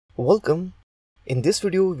Welcome. In this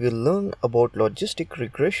video, we'll learn about logistic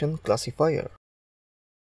regression classifier.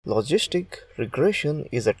 Logistic regression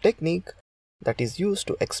is a technique that is used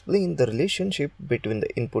to explain the relationship between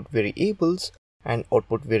the input variables and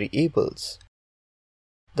output variables.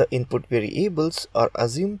 The input variables are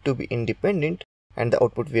assumed to be independent and the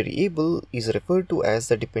output variable is referred to as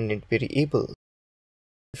the dependent variable.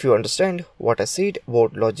 If you understand what I said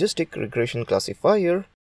about logistic regression classifier,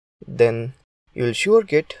 then you will sure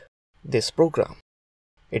get this program.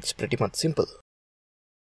 It's pretty much simple.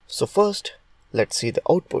 So first, let's see the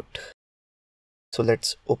output. So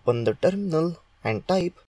let's open the terminal and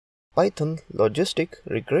type python logistic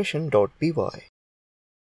regression.py. You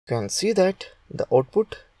can see that the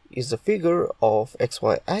output is the figure of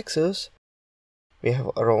XY axis. We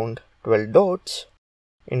have around 12 dots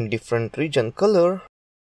in different region color.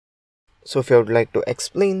 So if I would like to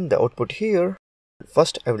explain the output here,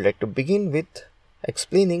 first I would like to begin with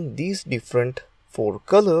explaining these different 4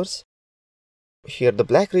 colors. Here the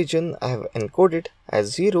black region I have encoded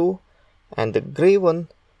as 0 and the gray one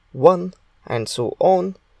 1 and so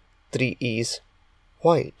on. 3 is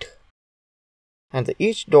white and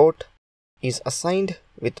each dot is assigned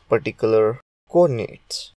with particular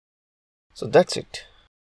coordinates. So that's it.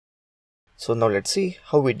 So now let's see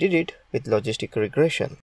how we did it with logistic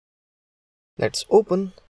regression. Let's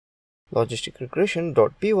open logistic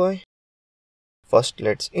regression.py. First,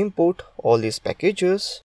 let's import all these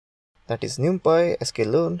packages, that is NumPy,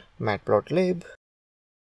 sklearn, matplotlib.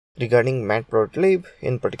 Regarding matplotlib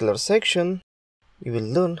in particular section, you will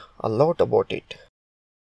learn a lot about it.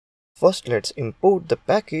 First, let's import the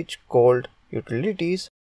package called utilities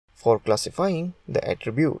for classifying the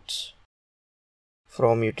attributes.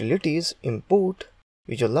 From utilities, import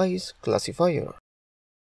visualize classifier.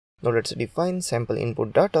 Now let's define sample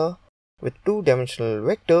input data with 2-dimensional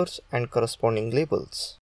vectors and corresponding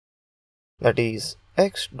labels. That is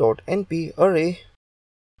x.np array.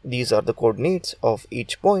 These are the coordinates of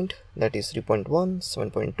each point, that is 3.1,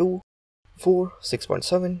 7.2, 4,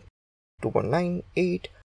 6.7, 2.9, 8,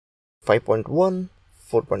 5.1,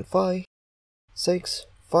 4.5, 6,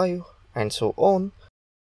 5 and so on.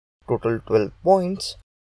 Total 12 points.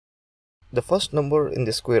 The first number in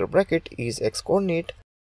the square bracket is x coordinate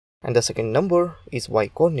and the second number is y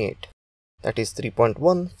coordinate. That is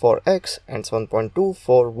 3.1 for x and 7.2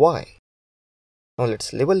 for y. Now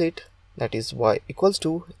let's label it, that is y equals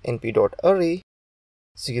to np.array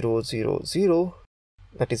 0, 0, 0,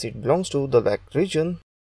 that is it belongs to the black region.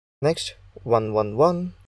 Next 1, 1,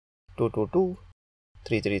 1, 2, 2, 2,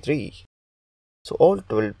 3, 3, 3. So all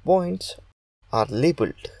 12 points are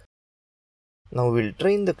labeled. Now we'll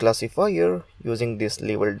train the classifier using this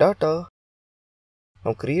labeled data.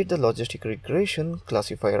 Now create the logistic regression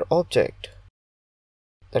classifier object.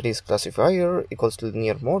 That is classifier equals to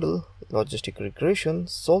linear model logistic regression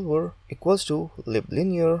solver equals to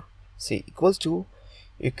liblinear c equals to,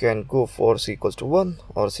 you can go for c equals to 1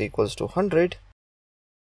 or c equals to 100.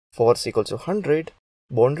 For c equals to 100,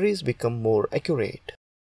 boundaries become more accurate.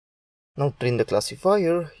 Now train the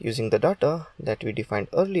classifier using the data that we defined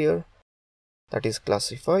earlier, that is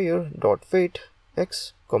classifier.fit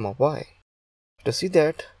x, y. To see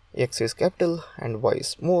that x is capital and y is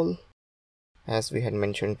small, as we had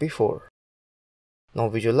mentioned before. Now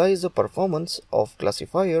visualize the performance of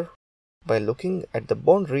classifier by looking at the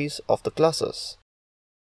boundaries of the classes.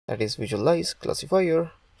 That is visualize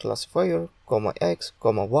classifier, x,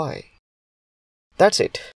 y. That's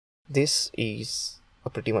it. This is a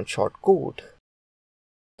pretty much short code.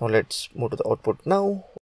 Now let's move to the output now.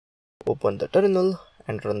 Open the terminal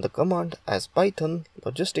and run the command as python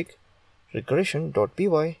logistic regression.py.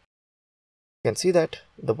 You can see that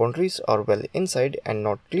the boundaries are well inside and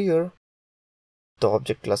not clear. The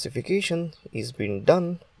object classification is being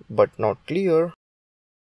done but not clear.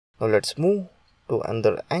 Now let's move to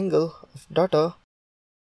another angle of data.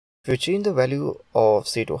 If you change the value of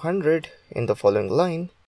c to 100 in the following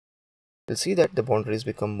line, you'll see that the boundaries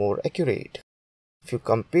become more accurate. If you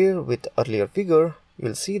compare with earlier figure,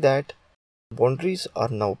 you'll see that boundaries are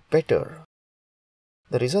now better.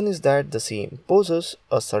 The reason is that the C imposes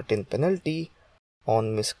a certain penalty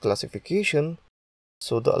on misclassification,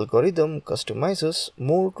 so the algorithm customizes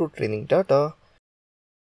more to training data.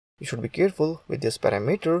 You should be careful with this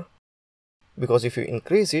parameter because if you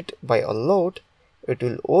increase it by a lot, it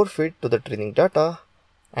will overfit to the training data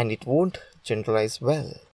and it won't generalize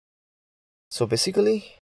well. So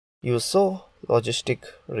basically, you saw logistic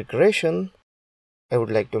regression. I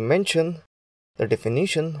would like to mention the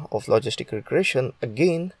definition of logistic regression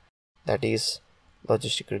again, that is,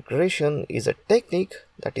 logistic regression is a technique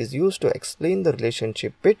that is used to explain the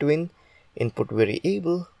relationship between input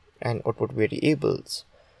variable and output variables.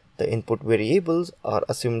 The input variables are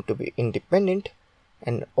assumed to be independent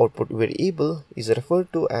and output variable is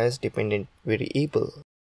referred to as dependent variable.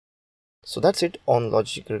 So that's it on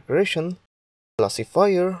logistic regression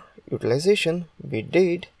classifier utilization we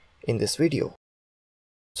did in this video.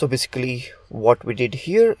 So basically what we did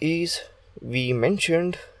here is we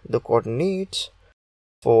mentioned the coordinates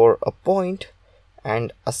for a point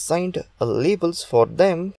and assigned labels for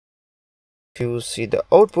them. If you see the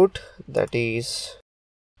output, that is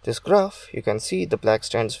this graph, you can see the black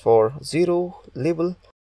stands for 0 label,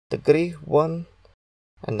 the gray 1,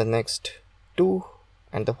 and the next 2,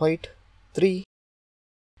 and the white 3.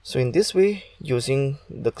 So in this way, using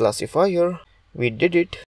the classifier, we did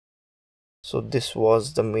it. So this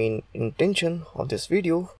was the main intention of this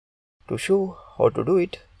video, to show how to do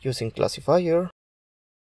it using classifier.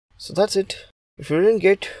 So that's it. If you didn't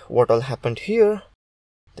get what all happened here,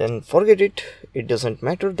 then forget it, it doesn't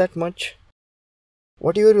matter that much.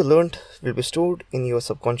 Whatever you learned will be stored in your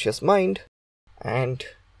subconscious mind, and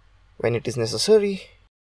when it is necessary,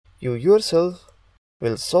 you yourself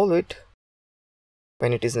will solve it.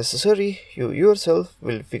 When it is necessary, you yourself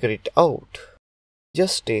will figure it out.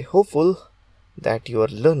 Just stay hopeful that you are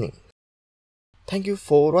learning. Thank you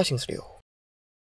for watching this video.